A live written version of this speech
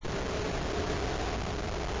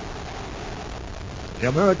The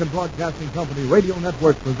American Broadcasting Company Radio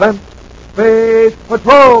Network presents Space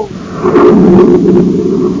Patrol!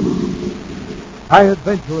 High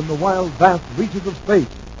adventure in the wild, vast reaches of space.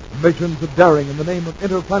 Missions of daring in the name of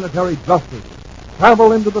interplanetary justice.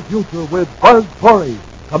 Travel into the future with Buzz Corey,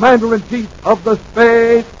 Commander-in-Chief of the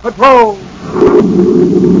Space Patrol!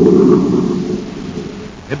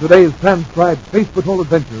 In today's transcribed Space Patrol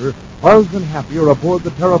adventure, Buzz and Happy are aboard the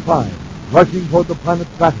Terra 5, rushing toward the planet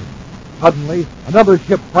Saturn. Suddenly, another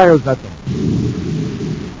ship fires at them. It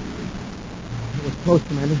was close,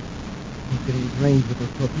 Commander. He's getting his range with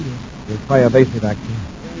those torpedoes. We'll try evasive action.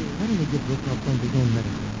 Why don't we give Rookout some of his own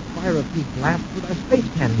medicine? Fire a few blasts with our space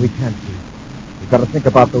cannon. We can't see. We've got to think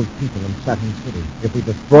about those people in Saturn City. If we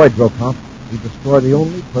destroy Drocop, we destroy the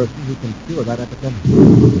only person who can cure that epidemic. Taking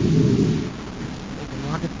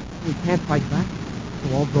rockets, we can't fight back.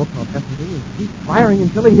 So all Drocop has to do is keep firing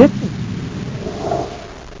until he hits us.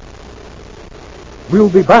 We'll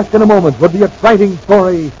be back in a moment with the exciting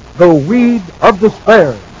story, The Weed of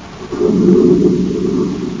Despair.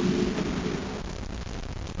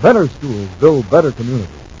 Better schools build better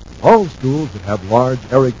communities. All schools should have large,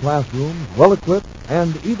 airy classrooms, well-equipped,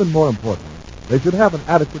 and even more important, they should have an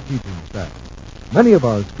adequate teaching staff. Many of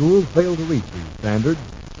our schools fail to reach these standards.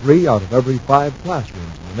 3 out of every 5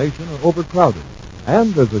 classrooms in the nation are overcrowded,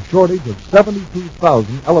 and there's a shortage of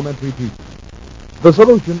 72,000 elementary teachers. The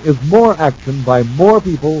solution is more action by more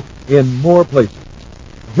people in more places.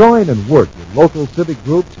 Join and work with local civic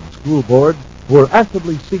groups and school boards who are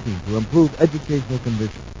actively seeking to improve educational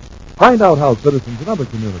conditions. Find out how citizens in other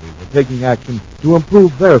communities are taking action to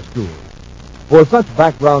improve their schools. For such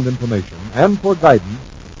background information and for guidance,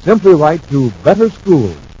 simply write to Better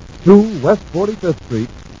Schools, 2 West 45th Street,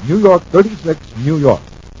 New York 36, New York.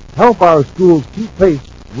 Help our schools keep pace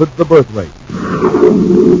with the birth rate.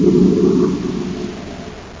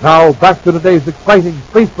 Now, back to today's exciting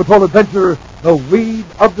Space Patrol adventure, The Weed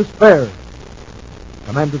of Despair.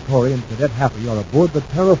 Commander Corey and Cadet Happy are aboard the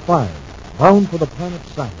Terra 5, bound for the planet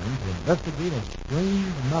Saturn to investigate a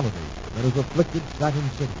strange malady that has afflicted Saturn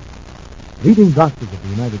City. Leading doctors of the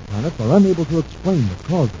United Planets are unable to explain the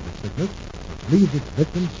cause of the sickness, which leaves its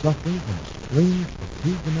victims suffering from strange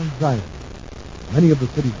fatigue and anxiety. Many of the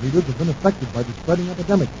city's leaders have been affected by the spreading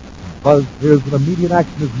epidemic, and Buzz fears that immediate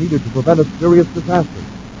action is needed to prevent a serious disaster.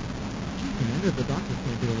 Commander, the doctors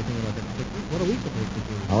can't do anything about that sickness. What are we supposed to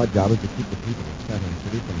do? Our job is to keep the people of Saturn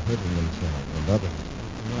City from hurting themselves and others.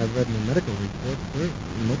 I've read in the medical reports,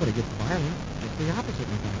 nobody gets violent. It's the opposite,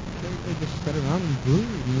 in fact. They just sit around and brood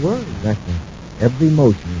and worry. Exactly. Every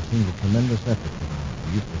motion seems a tremendous effort for them,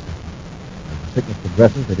 a useless effort. As the sickness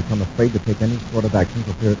progresses, they become afraid to take any sort of action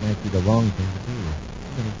for fear it might be the wrong thing to do.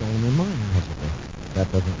 Then it's all in their mind. Possibly. That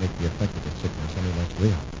doesn't make the effect of the sickness any less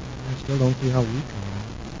real. I still don't see how we can.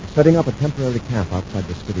 We're setting up a temporary camp outside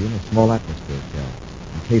the city in a small atmosphere shell.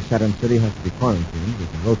 In case Saturn City has to be quarantined, we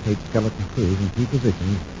can rotate skeleton crews in key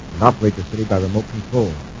positions and operate the city by remote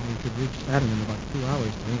control. We should reach Saturn in about 2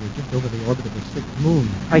 hours. We're just over the orbit of the 6th moon,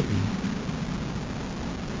 Titan.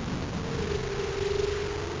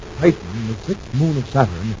 Titan, the 6th moon of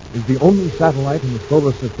Saturn, is the only satellite in the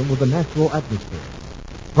solar system with a natural atmosphere.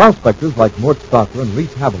 Prospectors like Mort Stocker and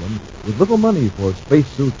Reese Haviland, with little money for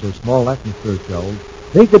spacesuits or small atmosphere shells,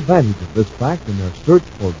 take advantage of this fact in their search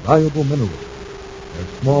for valuable minerals. Their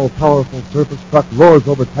small, powerful surface truck roars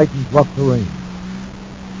over Titan's rough terrain.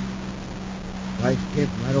 Nice kid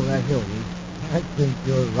right over that hill, Reese. I think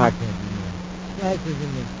you're right, flashes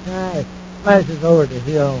in the sky, flashes over the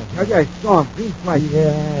hill. I saw him, green flash.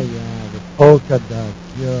 Yeah, the polka dots,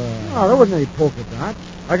 yeah. No, there wasn't any polka dots.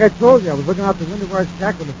 Like I told you, I was looking out the window of our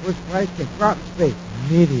shack when the first flash came out in space.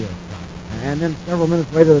 Meteor. And then several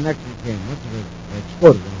minutes later, the next one came. Once it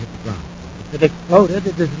exploded when it hit the ground. If it exploded,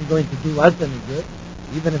 it isn't going to do us any good,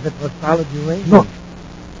 even if it was solid uranium. Look,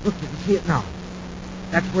 you can see it now.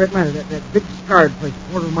 That's where it landed, that big scarred place, a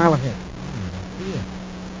quarter mile ahead. I see it.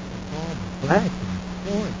 It's all black and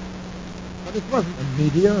foreign. But it wasn't a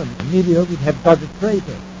meteor. A meteor we'd have dug a crater.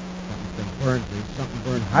 Something's been burned. There's something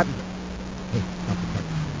burned hot in it. Hey, stop the truck.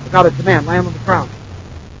 Look out at command. Land on the ground.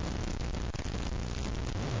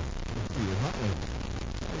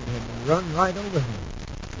 Run right over him.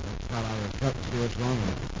 Let's start our truck and see what's wrong with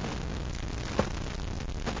it.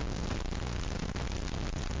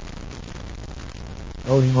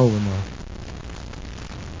 Load him over, Mark.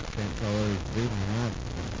 Can't tell where he's breathing out.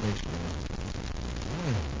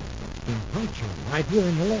 It's been punctured right here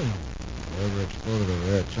in the lane. Whatever exploded over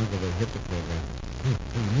there, a chunk of it hit the program. He's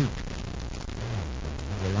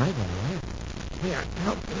alive, all right. Here,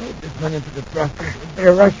 help me load this man into the truck.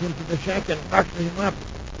 Better rush him to the shack and box him up.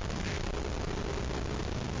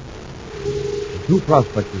 two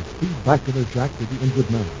prospectors speed back to their shack with the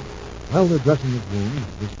injured man. While they're dressing his wounds,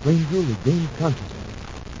 the stranger regains consciousness.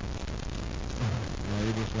 No,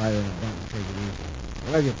 you just lie there in a bunk and take it easy.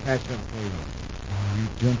 I'll have you patched up for you. You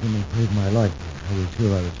gentlemen saved my life. I was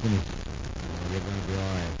sure I was finished. You're going to be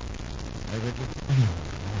all right. Hey, Richard?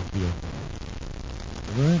 I feel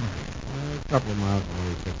Right. A couple of miles from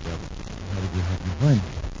where we picked you up. How did you happen to find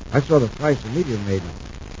me? I saw the price the meteor made.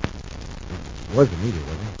 It was a meteor,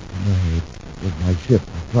 wasn't it? No, it was my ship,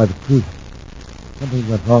 a private cruiser. Something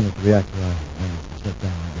went wrong with the reactor. I managed to set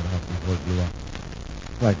down and get out before it blew up.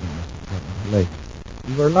 Fragment must have caught my leg.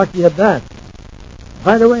 You were lucky at that.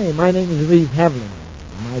 By the way, my name is Reeve Havlin.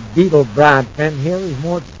 My beetle Brad friend here is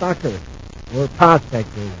Mort Stocker. We're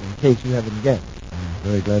prospectors, in case you haven't guessed. I'm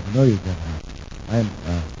very glad to know you, gentlemen.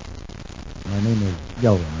 My name is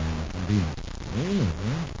Gelwin. I'm from Venus. Venus,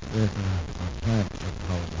 huh? Yes, a plant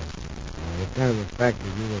pathologist. What kind of a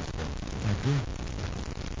factory you work for? Factory?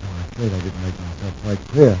 Oh, I'm afraid I didn't make myself quite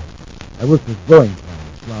clear. I work with growing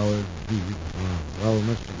plants, flowers, bees. Well,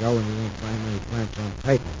 Mr. Gowan, you won't find many plants on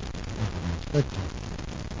Titan. I didn't expect to.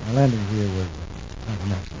 My landing here was kind of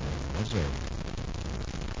an accident. Yes, sir.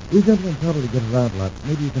 You gentlemen probably get around a lot.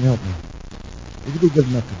 Maybe you can help me. Would you be good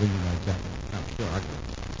enough to bring me my jacket? I'm sure I can.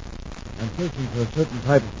 I'm searching for a certain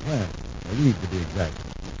type of plant. A reed, to be exact.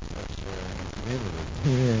 That's neighborhood.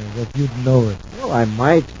 Yeah, but you'd know it. Well, I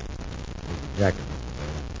might. Here's the jacket, Mr.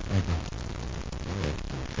 Gowan. Thank you. Oh, that's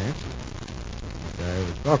fancy. I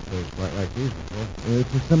ever saw clothes quite like these before.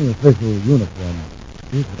 It's a semi-official uniform.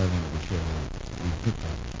 Here's what I wanted to show you. These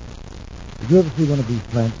pictures. Did you ever see one of these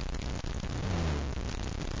plants?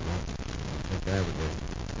 I think I would do.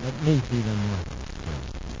 Let me see them.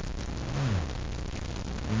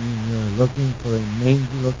 You mean you're looking for a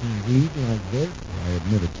mangy-looking reed like this? I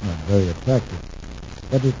admit it's not very attractive,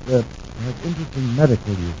 but it has interesting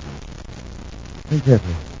medical uses. Think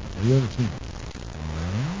carefully. Have you ever seen it?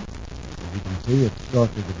 As you can see, it's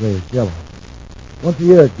soft as a grayish yellow. Once a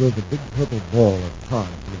year, it grows a big purple ball of pod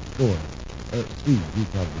full of spores. Seeds, you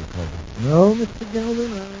probably call them. No, Mr.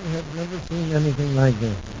 Gelman, I have never seen anything like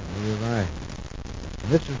this. Neither have I.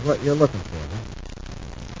 And this is what you're looking for, huh?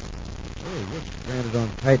 Hey, you're stranded on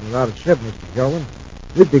Titan without a ship, Mr. Gelman.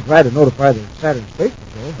 We'd be glad to notify the Saturn Space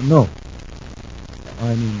Patrol. No.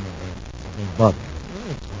 I mean, don't bother.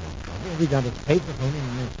 Oh, it's no trouble. We got a paper phone in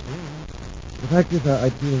the next room. The fact is, I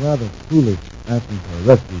feel rather foolish asking for a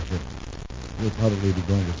rescue ship. You'll probably be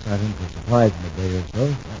going to Saturn for supplies in a day or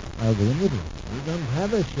so. I'll go in with you. We don't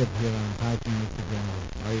have a ship here on Titan, Mr. Gelman.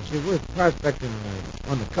 Well, you see, we're prospecting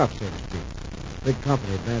on the cuff, so to speak. Big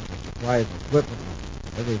company advances supplies and equipment.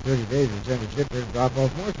 Every 30 days we send a ship here to drop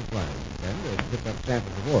off more supplies. Then they pick up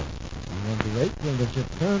samples of ore. You won't be late till the ship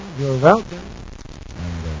comes. You're welcome.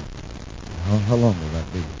 And how long will that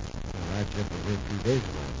be? Well, that ship was here 3 days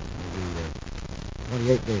ago.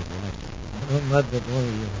 Maybe 28 days the next one. Don't let that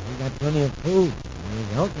worry you. We got plenty of food. And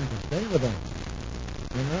you're welcome to stay with us.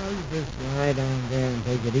 You know, you just lie down there and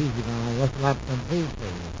take it easy while I rustle up some food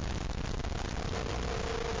for you.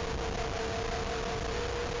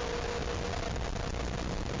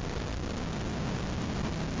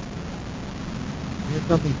 Here's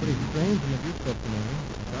something pretty strange in the viewscope tonight.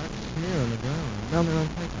 A dark smear on the ground. Down there on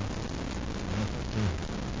Titan. Yes, I see.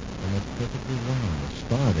 And it's perfectly round, a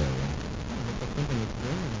starred area. But the something is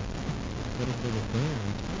burning. What if they were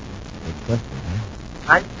burning? Good question, huh?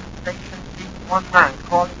 Titan Station T19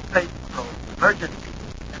 calling Space Patrol. Emergency.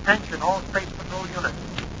 Attention all Space Patrol units.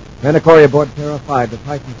 Manicoria aboard Terra 5 to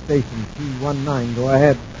Titan Station T19. Go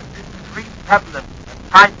ahead. This is Reeve Havlin at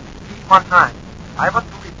Titan T19. I want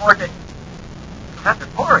to report it. Commander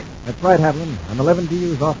Corey. That's right, Havlin. I'm 11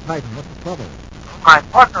 DUs off Titan. What's the trouble? My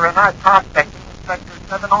partner and I prospecting Sector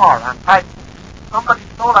 7R on Titan. Somebody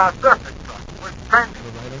stole our surface truck. We're stranded.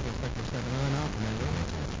 We're right over Sector 7R now, Commander.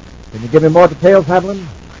 Can you give me more details, Havlin?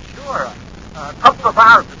 Sure. A couple of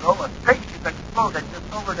hours ago, a spaceship exploded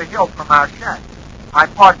just over the hill from our shack. My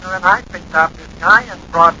partner and I picked up this guy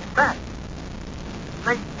and brought him back.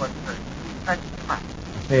 Late was the we sent him back.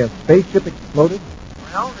 You say a spaceship exploded?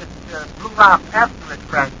 Well, it blew out after it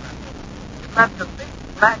crashed. It left a big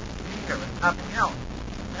black smear and nothing else.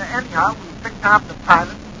 Anyhow, we picked up the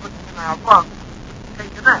pilot and put him in our bunk and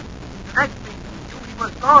take a nap. The next thing we knew, he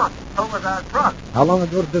was gone. So was our truck. How long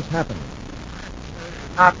ago did this happen?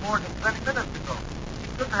 Not more than 20 minutes ago. He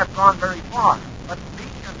couldn't have gone very far. But me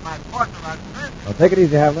and my partner are friends. Well, take it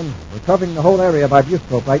easy, Havlin. We're covering the whole area by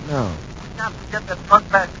viewscope right now. We got to get that truck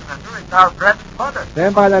back, Commander. It's our bread and butter.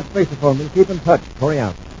 Stand by that spaceophone. We'll keep in touch. Corey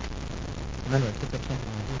out. Commander, I picked up something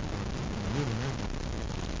on the viewscope.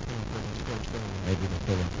 Maybe the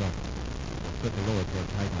stolen truck. circle lower toward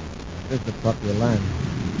Titan. There's the truck we'll land.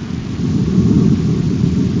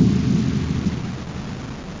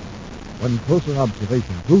 When closer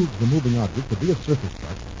observation proves the moving object to be a surface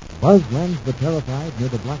truck, Buzz lands the Terrified near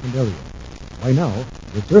the blackened area. By now,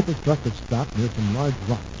 the surface truck has stopped near some large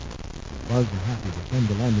rocks. Buzz and Happy descend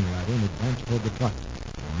the landing ladder and advance toward the truck.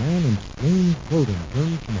 A man in strange clothing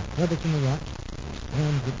turns from a crevice in the rocks and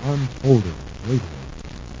stands with arms folded, waiting.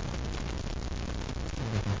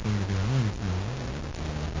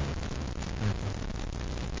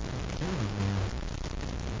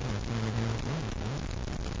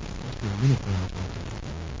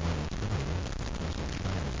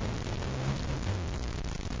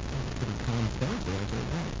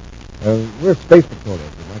 We're space patrollers.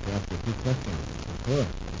 We'd like to ask you a few questions. Of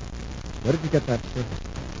course. Where did you get that surface?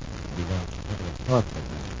 We got a couple of parts like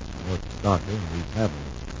that. Worked darker and we have them.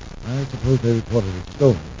 I suppose they reported it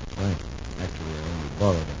stolen. Right. Actually, I only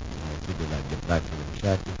borrowed it. I figured I'd get back to the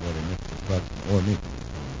shack before they missed the truck or me.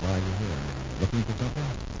 Why are you here? Looking for something?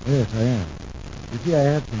 Yes, I am. You see,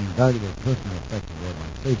 I had some valuable personal effects aboard my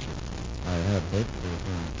spaceship. I have hoped they were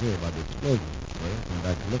going to hear about the explosion. So I came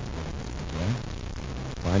back to look for it. That's right.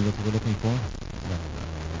 Find what you were looking for? No,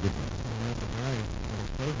 I didn't.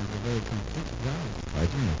 Very complete job. I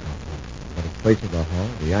see no problem. But it's place of the hull,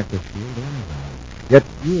 the active shield, and everything. Yet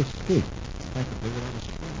you escaped. Practically without a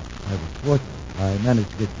scratch. I was fortunate. I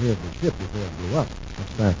managed to get clear of the ship before it blew up.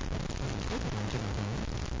 What's that?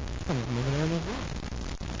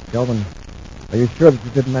 Kelvin, are you sure that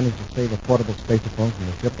you didn't manage to save a portable spacephone from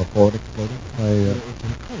the ship before it exploded? It's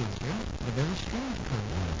in code, sir. A very strange code.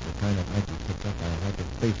 It's the kind of night you picked up. I had to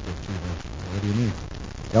face this to you. What do you mean?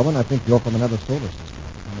 Kelvin, I think you're from another solar system.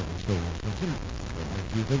 Another solar system? What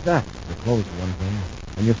makes you think that? Your clothes are one thing,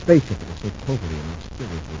 and your spaceship is so totally and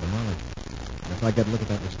mysteriously demolished. And if I get a look at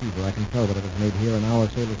that receiver, I can tell that it was made here in our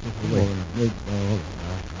solar system away.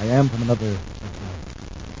 I am from another system.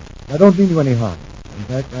 I don't mean you any harm. In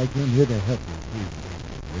fact, I came here to help you, please.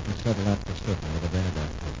 We can settle that for certain with a Vanguard.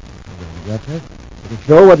 That's it? To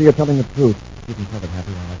show whether you're telling the truth. You can tell it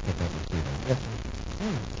happy when I get that receiver. Yes, sir.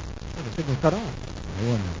 Oh, the signal cut off.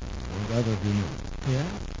 No one either of you knew. Yeah?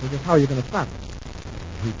 So just how are you going to stop it?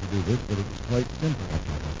 I hate to do this, but it's quite simple. I am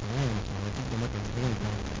sorry. I think there must have been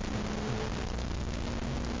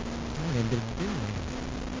I am getting dim.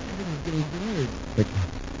 Everything's getting blurred. Quick.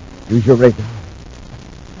 Use your radar.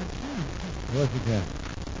 Of course you can.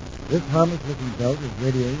 This harmless-looking belt is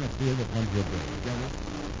radiating a field of 100 rays.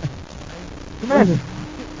 Commander!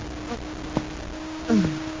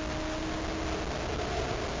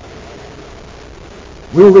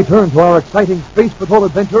 We'll return to our exciting Space Patrol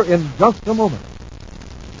adventure in just a moment.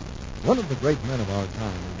 One of the great men of our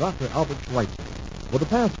time is Dr. Albert Schweitzer. For the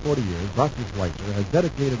past 40 years, Dr. Schweitzer has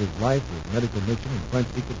dedicated his life to his medical mission in French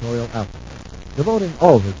Equatorial Africa, devoting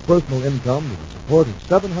all his personal income to the support of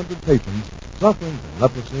 700 patients suffering from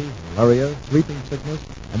leprosy, malaria, sleeping sickness,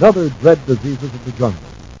 and other dread diseases of the jungle.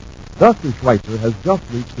 Dr. Schweitzer has just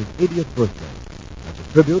reached his 80th birthday. As a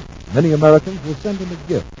tribute, many Americans will send him a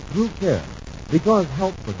gift through CARE, because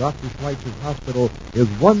help for Dr. Schweitzer's hospital is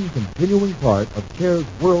one continuing part of CARE's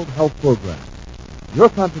World Health Program. Your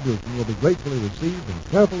contribution will be gratefully received and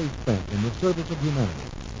carefully spent in the service of humanity.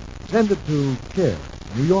 Send it to CARE,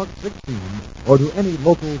 New York 16, or to any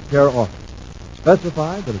local CARE office.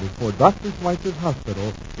 Specify that it is for Dr. Schweitzer's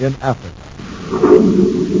hospital in Africa.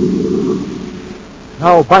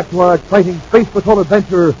 Now back to our exciting Space Patrol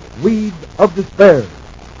adventure, Weed of Despair.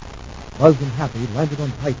 Buzz and Happy landed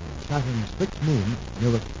on Titan, Saturn's fixed moon,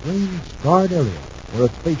 near a strange scarred area where a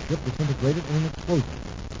spaceship disintegrated in an explosion.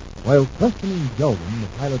 While questioning Gelden, the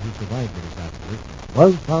pilot who survived the disaster,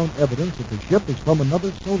 Buzz found evidence that the ship is from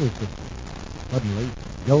another solar system. Suddenly,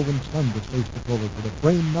 Gelden stunned the space patrollers with a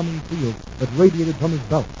brain-numbing field that radiated from his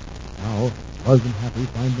belt. Now, Buzz and Happy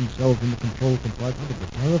find themselves in the control compartment of the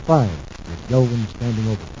Terrified, with Gelden standing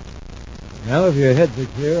over them. Now, if your heads are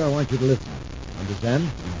clear, I want you to listen. Understand?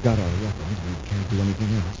 We've got our weapons. We can't do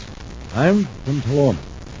anything else. I'm from Talorma,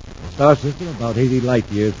 a star system about 80 light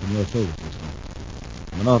years from your solar system.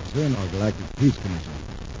 I'm an officer in our Galactic Peace Commission.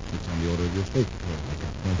 It's on the order of your space patrol. I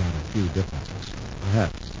can point out a few differences.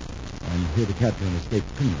 Perhaps. I'm here to capture an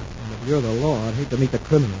escaped criminal. If you're the law, I'd hate to meet the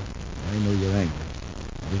criminal. I know you're angry.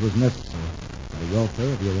 But it was necessary for the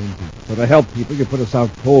welfare of your own people. So to help people, you put us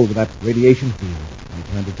out cold with that radiation field. You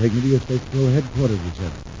planned to take me to your space patrol headquarters, you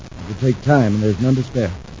said. It would take time, and there's none to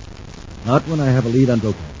spare. Not when I have a lead on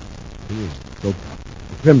Dokkan. Who is Dokkan?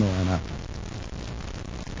 The criminal I'm after.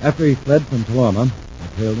 After he fled from Talorma,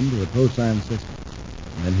 I trailed him to a Procyon system,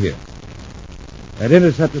 and then here. I'd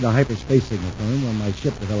intercepted a hyperspace signal from him when my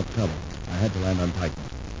ship developed trouble. I had to land on Titan.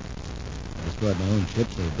 I was destroyed my own ship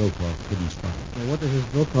so Dokov couldn't spot it. Well, what does this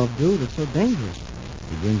Dokov do that's so dangerous?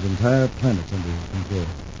 He brings entire planets under his control.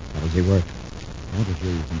 How does he work? I want to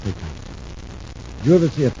show you some pictures. Did you ever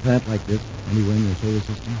see a planet like this anywhere in your solar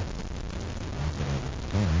system?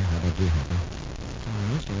 Sorry, how about you, Hopper?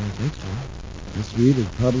 Oh, sir, I think so. This weed is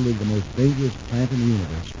probably the most dangerous plant in the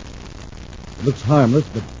universe. It looks harmless,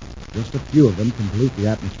 but just a few of them can pollute the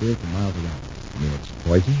atmosphere for miles around. You know it's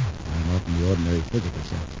poison? Not in the ordinary physical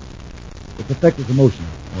sense. Its effect is emotional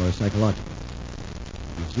or psychological.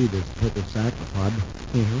 You see this purple sac, a pod?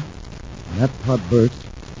 Mm-hmm. When that pod bursts,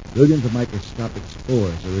 billions of microscopic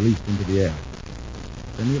spores are released into the air.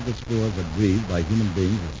 If any of the spores are breathed by human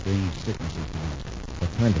beings, a strange sickness is developed.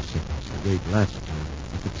 What kind of sickness? A great lassitude,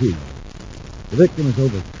 a fatigue. The victim is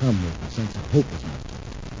overcome with a sense of hopelessness.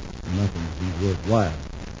 Nothing seems worthwhile.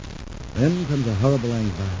 Then comes a horrible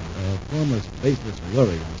anxiety, a formless, baseless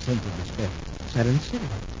worry, and a sense of despair. Saturn City.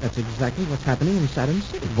 That's exactly what's happening in Saturn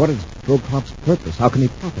City. What is Brokov's purpose? How can he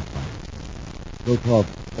profit by it? Brokov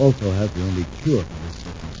also has the only cure for this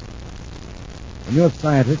sickness. When your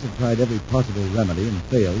scientists have tried every possible remedy and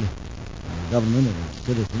failed, and the government and its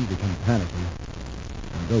citizens become panicky,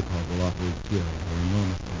 and Brokov will offer his cure for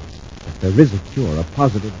enormous price. If there is a cure, a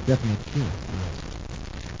positive, definite cure.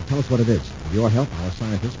 Yes. Tell us what it is. With your help, our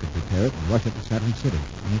scientists could prepare it and rush it to Saturn City.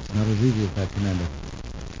 It's not as easy as that, Commander.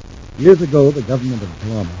 Years ago, the government of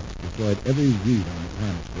Paloma destroyed every weed on the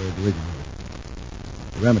planet where it originated.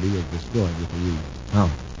 The remedy is destroyed with the weed. How?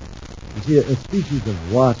 You see, a species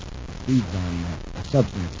of wasp feeds on a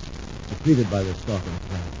substance secreted by the stalk of the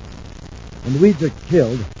plant. When the weeds are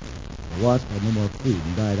killed, the wasp had no more food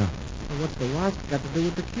and died out. Well, what's the wasp got to do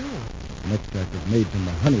with the cure? An extract is made from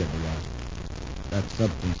the honey of the wasp. That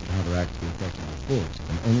substance counteracts the effects of the spores,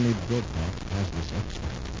 and only Brokov has this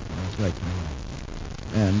extract. That's right, Commander.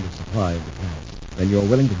 And the supply of the plants. Then you're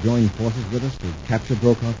willing to join forces with us to capture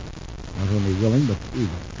Brokov? Not only willing, but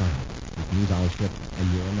eager. Fine. We can use our ship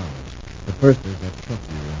and your knowledge. But first, there's that truck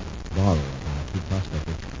you borrowed from our two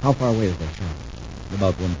prospectors. How far away is that shop?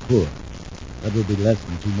 About 1 khur. That will be less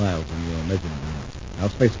than 2 miles in your measurement units.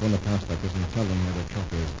 I'll space one of the prospectors and tell them where the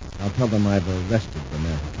truck is. I'll tell them I've arrested the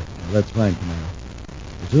man. That's fine, Commander.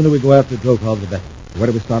 The sooner we go after Brokov, the better. Where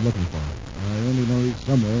do we start looking for him? I only know he's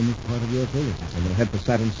somewhere in this part of your solar system. We'll head for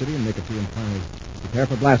Saturn City and make a few inquiries. Prepare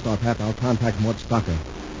for blast-off, Hap. I'll contact Mort Stocker.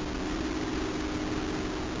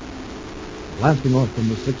 Blasting off from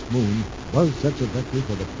the sixth moon was such a vector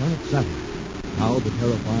for the planet Saturn. Now the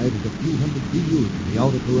Terrified is a few hundred BU from the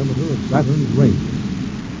outer perimeter of Saturn's rings.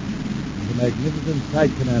 It's a magnificent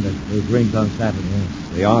sight, Commander. Those rings on Saturn. Yes,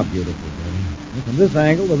 they are beautiful, Barry. And from this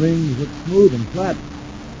angle, the rings look smooth and flat.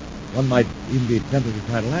 One might even be tempted to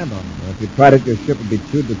try to land on them. Well, if you tried it, your ship would be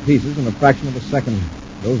chewed to pieces in a fraction of a second.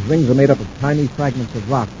 Those rings are made up of tiny fragments of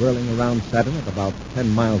rock whirling around Saturn at about 10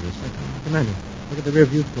 miles a second. Commander, look at the rear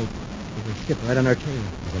view scope. There's a ship right on our tail.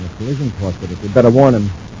 He's on a collision course with us. We'd better warn him.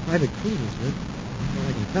 Private cruiser, sir. That's all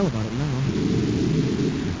I can tell about it now.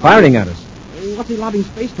 He's firing at us. Hey, what's he lobbing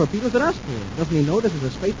space torpedoes at us for? Doesn't he know this is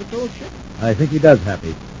a space patrol ship? I think he does,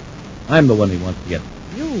 Happy. I'm the one he wants to get.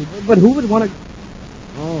 You? But who would want to...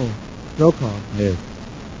 Oh, Brokov. Yes.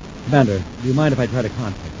 Commander, do you mind if I try to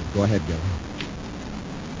contact him? Go ahead, Gelwin.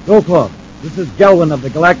 Brokov, this is Gelwin of the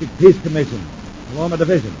Galactic Peace Commission, Paloma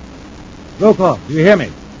Division. Brokov, do you hear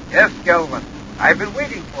me? Yes, Gelwin. I've been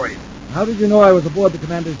waiting for you. How did you know I was aboard the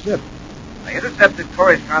commander's ship? I intercepted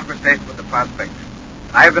Torres' conversation with the prospector.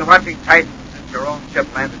 I have been watching Titan since your own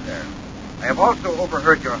ship landed there. I have also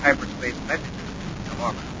overheard your hyperspace messages to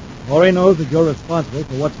Paloma. Tori knows that you're responsible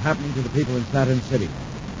for what's happening to the people in Saturn City.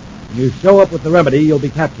 When you show up with the remedy, you'll be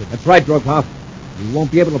captured. That's right, Brokov. You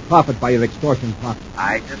won't be able to profit by your extortion plot.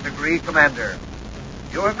 I disagree, Commander.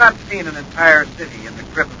 You have not seen an entire city in the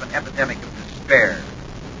grip of an epidemic of despair.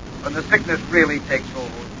 When the sickness really takes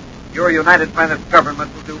hold, your United Planets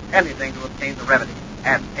government will do anything to obtain the remedy,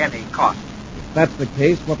 at any cost. If that's the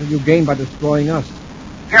case, what will you gain by destroying us?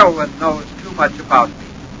 Gelwin knows too much about me.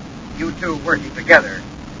 You two working together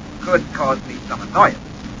could cause me some annoyance.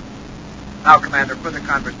 Now, Commander, further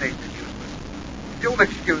conversation is useless. If you'll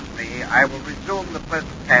excuse me, I will resume the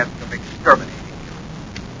pleasant task of exterminating you.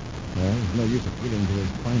 Well, there's no use appealing to his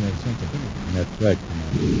finer sensibility. That's right,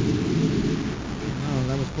 Commander. Oh,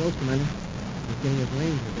 that was close, Commander. He's getting his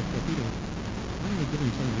range with the torpedoes. Why don't we give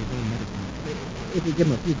him some of his own medicine? If we give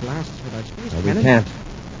him a few blasts with our space No, we cannon... can't.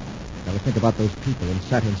 Got to think about those people in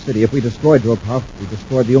Saturn City. If we destroy Brokov, we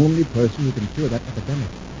destroy the only person who can cure that epidemic.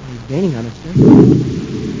 He's gaining on us, sir.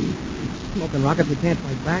 Smoking rockets we can't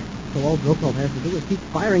fight back, so all Brokov has to do is keep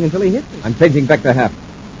firing until he hits us. I'm changing back to Hap.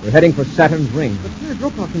 We're heading for Saturn's ring. But sir,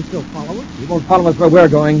 Brokov can still follow us. He won't follow us where we're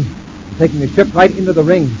going. taking the ship right into the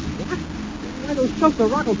ring. Why, those chunks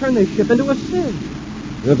of rock will turn this ship into a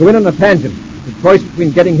sieve. We'll go in on a tangent. It's a choice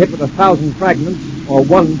between getting hit with 1,000 fragments or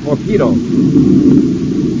one torpedo.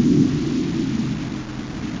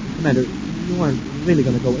 Commander, you aren't really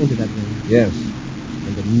going to go into that ring. Yes.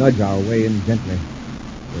 We're going to nudge our way in gently.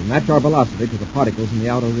 We'll match our velocity to the particles in the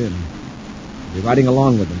outer rim. We'll be riding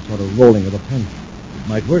along with them, sort of rolling with a pinch. It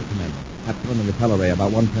might work, Commander. Have to run the repel array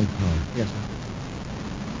about 1/10 power. Yes, sir.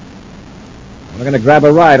 We're going to grab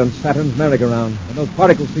a ride on Saturn's merry-go-round. When those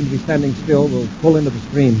particles seem to be standing still, we'll pull into the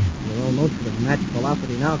stream. We're almost at match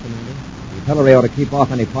velocity now, Commander. The repel array ought to keep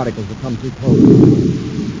off any particles that come too close.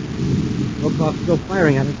 Rokoff's still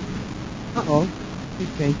firing at us. Uh-oh. He's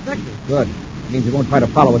changed vector. Good. It means he won't try to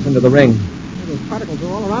follow us into the ring. Yeah, those particles are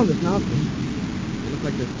all around us now, sir. They look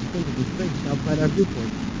like they're suspended in space outside our viewport.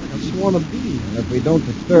 Like a swarm of bees. And if we don't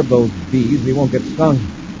disturb those bees, we won't get stung.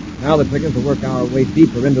 Now the trick is to work our way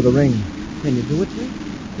deeper into the ring. Can you do it, sir?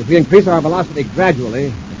 If we increase our velocity gradually,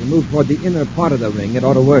 as we move toward the inner part of the ring, it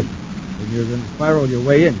ought to work. Then you're going to spiral your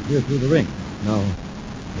way in, clear through the ring. No.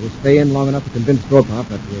 We'll stay in long enough to convince Brokoff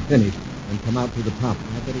that we're finished and come out through the top.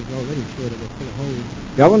 I bet he's already sure that we're full of holes.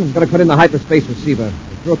 Galvin, we've got to cut in the hyperspace receiver.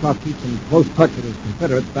 If Brokoff keeps in close touch with his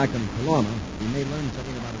Confederates back in Paloma, we may learn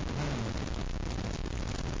something about his plan.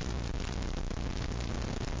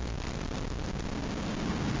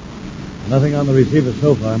 Nothing on the receiver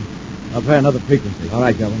so far. I'll try another frequency. All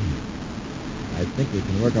right, Galvin. I think we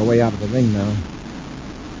can work our way out of the ring now.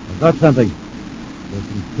 I've got something. There's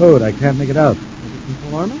some code. I can't make it out. Is it from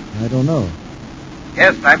Paloma? I don't know.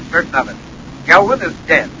 Yes, I'm certain of it. Gelwin is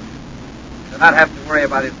dead. Do not have to worry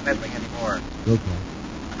about his meddling anymore.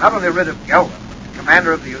 Brokoff. Not only rid of Gelwin, but the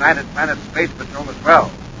commander of the United Planet Space Patrol as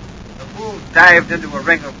well. The fools dived into a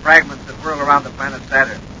ring of fragments that whirl around the planet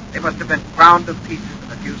Saturn. They must have been ground to pieces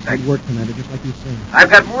in a few Good seconds. work, Commander, just like you said. I've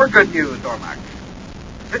got more good news, Ormak.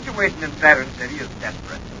 The situation in Saturn City is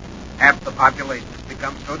desperate. Half the population has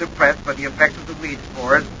become so depressed by the effects of the weed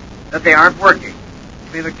spores that they aren't working.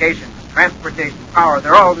 Communications, transportation, power,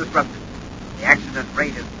 they're all disrupted. The accident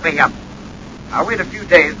rate is way up. I'll wait a few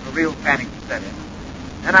days for real panic to set in.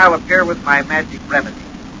 Then I'll appear with my magic remedy.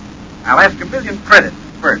 I'll ask 1 million credits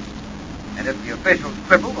first. And if the officials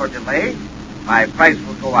quibble or delay, my price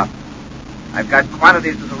will go up. I've got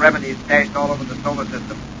quantities of the remedy stashed all over the solar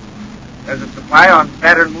system. There's a supply on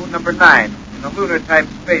Saturn Moon number 9 in a lunar-type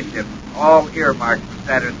spaceship, all earmarked for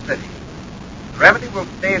Saturn City. The remedy will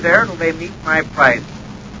stay there till they meet my price.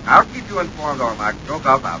 I'll keep you informed, Ormak.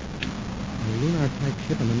 Brokoff out. A lunar-type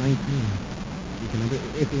ship on the 9th moon. Commander,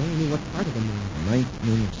 if we only knew what part of the moon. The 9th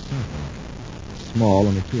moon of Saturn. Small,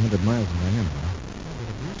 only 200 miles in diameter.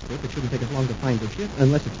 It shouldn't take us long to find the ship,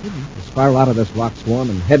 unless it's hidden. We'll spiral out of this rock swarm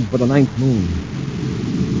and head for the 9th moon.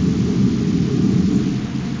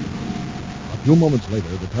 A few moments later,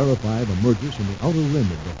 the Terra 5 emerges from the outer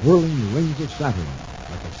rim of the whirling rings of Saturn,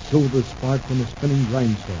 like a silver spark from a spinning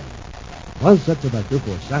grindstone. Buzz sets a vector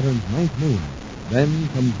for Saturn's 9th moon. Then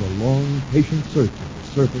comes the long, patient search of the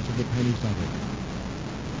surface of the tiny Saturn.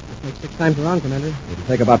 This makes 6 times around, Commander. It'll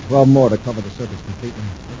take about 12 more to cover the surface completely.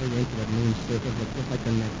 Every inch of that moon's surface looks just like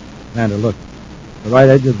the neck. Commander, look. The right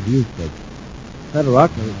edge of the view scope. Is that a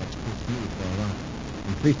rock? No, it's too smooth for a rock.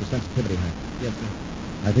 Increase the sensitivity, Hank. Yes, sir.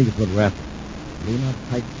 I think it's what we're after.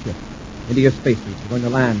 Lunar-type ship. Into your spacesuits. We're going to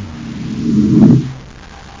land.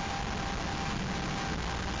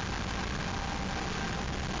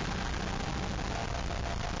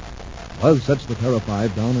 Buzz sets the Terra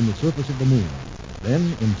 5 down on the surface of the moon.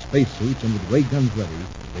 Then, in spacesuits and with ray guns ready,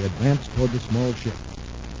 they advance toward the small ship.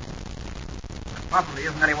 There probably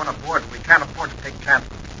isn't anyone aboard. We can't afford to take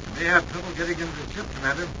chances. We may have trouble getting into the ship,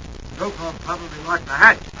 Commander. Brokoff probably locked the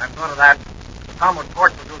hatch. I've thought of that. The Talmud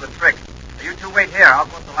port will do the trick. So you two wait here. I'll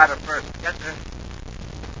go up the ladder first. Yes, sir.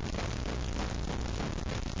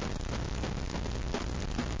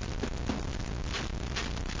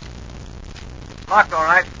 It's locked, all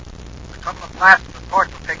right. A couple of blasts of the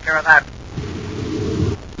torch will take care of that.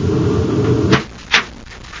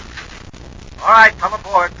 All right, come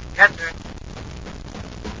aboard. Yes, sir.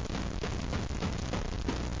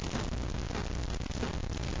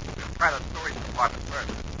 We'll try the storage compartment first.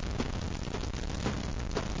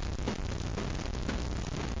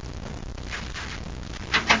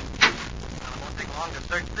 Well, it won't take long to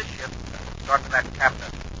search this ship. We'll start with that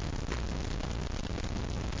captain.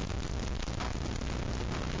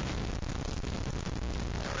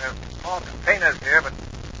 There are small containers here, but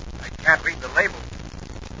I can't read the labels.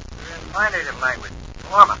 They're in my native language,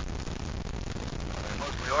 Paloma. They're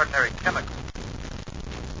mostly ordinary chemicals.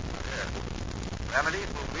 Here. Remedies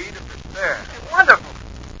for weed of despair. Hey, wonderful!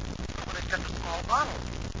 But it's just a small bottle.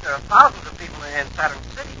 There are thousands of people in Saturn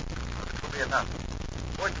City. It will be enough.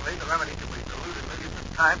 Fortunately, the remedy that we've eluded millions of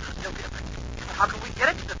times is still be effective. But how can we get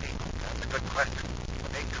it to the people? That's a good question. The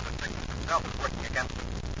nature of the sickness itself is working against them.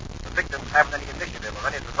 The victims haven't any initiative or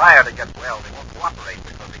any desire to get well. They won't cooperate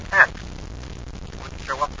because they can't. They wouldn't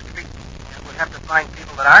show up for treatment. And we'd have to find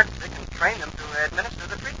people that aren't sick and train them to administer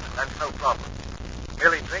the treatment. That's no problem.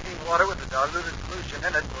 Merely drinking water with a diluted solution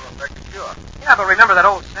in it will affect the cure. Yeah, but remember that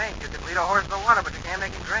old saying, you can lead a horse to water, but you can't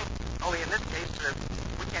make him drink. Only in this case,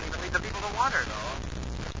 we can't even lead the people to water, though.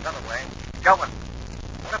 There's another way. Going.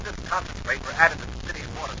 What if this concentrate were added to the city's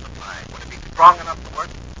water supply? Would it be strong enough to work?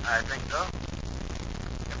 I think so.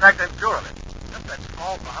 In fact, I'm sure of it. Just that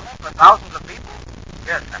small bottle for thousands of people?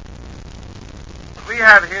 Yes. What we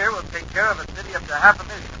have here will take care of a city up to 500,000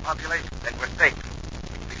 in population. Then we're safe.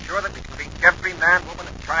 We can be sure that we can reach every man, woman,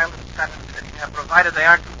 and child in Saturn City, provided they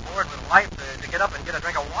aren't too bored with life to get up and get a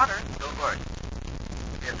drink of water. Don't worry.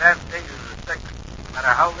 The advantages of the sickness, no matter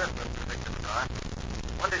how listless the victims are,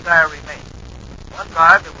 one desire remains. One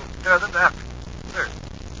drive that will stir them to effort. Thirst.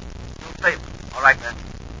 We'll save them. All right, then.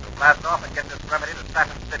 We'll blast off and get this remedy to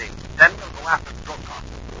Saturn City. Then we'll go after Strokoff.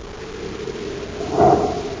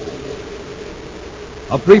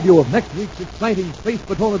 A preview of next week's exciting Space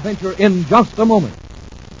Patrol adventure in just a moment.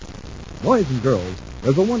 Boys and girls,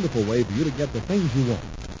 there's a wonderful way for you to get the things you want.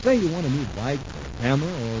 Say you want a new bike or camera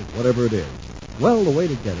or whatever it is. Well, the way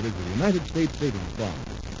to get it is the United States Savings Bond.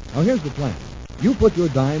 Now, here's the plan. You put your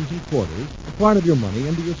dimes and quarters, a part of your money,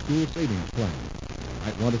 into your school savings plan. You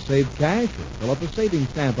might want to save cash or fill up a savings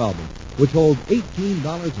stamp album, which holds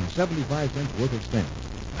 $18.75 worth of stamps.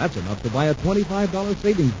 That's enough to buy a $25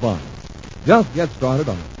 savings bond. Just get started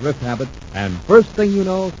on a thrift habit, and first thing you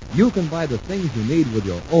know, you can buy the things you need with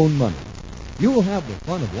your own money. You'll have the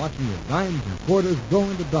fun of watching your dimes and quarters grow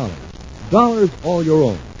into dollars. Dollars all your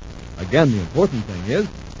own. Again, the important thing is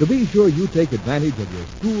to be sure you take advantage of your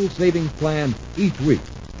school savings plan each week.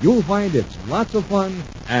 You'll find it's lots of fun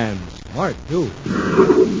and smart, too.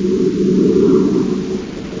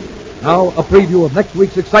 Now, a preview of next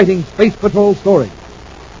week's exciting Space Patrol story.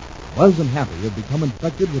 Buzz and Happy have become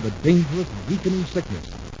infected with a dangerous, weakening sickness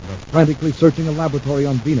and are frantically searching a laboratory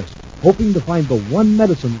on Venus, hoping to find the one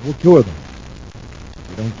medicine that will cure them. If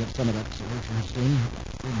we don't get some of that solution soon,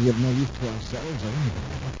 we'll be of no use to ourselves or anybody.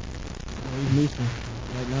 Leave me, sir.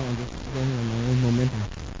 Right now, I'm just going on my own momentum.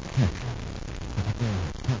 Catch. Up there,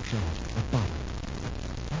 top shelf, at bottom.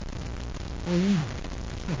 Oh, yeah.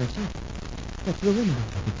 Yeah, that's it. That's the remedy.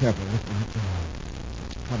 Be careful, lift it up.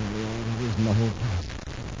 It's probably all there is in the whole place.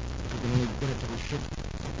 If we can only get it to the ship,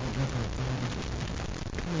 I'll drop our fire.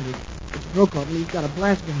 Oh, it's broke off and he's got a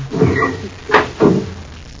blast gun.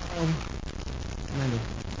 Oh. Commander,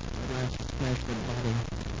 the blast smashed the bottle.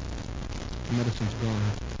 The medicine's gone.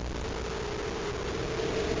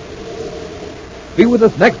 Be with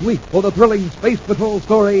us next week for the thrilling Space Patrol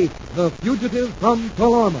story, The Fugitive from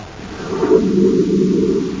Tolorma.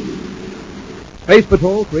 Space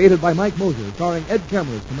Patrol, created by Mike Moser, starring Ed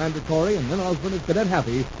Kemmer as Commander Corey and Lynn Osborne as Cadet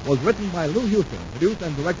Happy, was written by Lou Houston, produced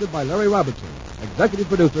and directed by Larry Robertson, executive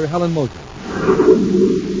producer Helen Moser.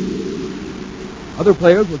 Other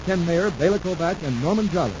players were Ken Mayer, Bela Kovac, and Norman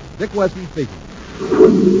Jolly. Dick Wesson speaking.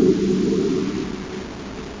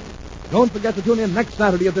 Don't forget to tune in next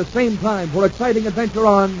Saturday at the same time for exciting adventure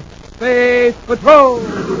on Space Patrol.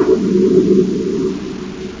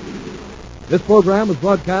 This program was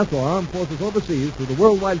broadcast to our armed forces overseas through the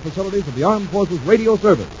worldwide facilities of the Armed Forces Radio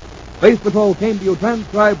Service. Space Patrol came to you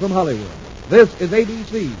transcribed from Hollywood. This is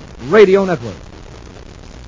ABC Radio Network.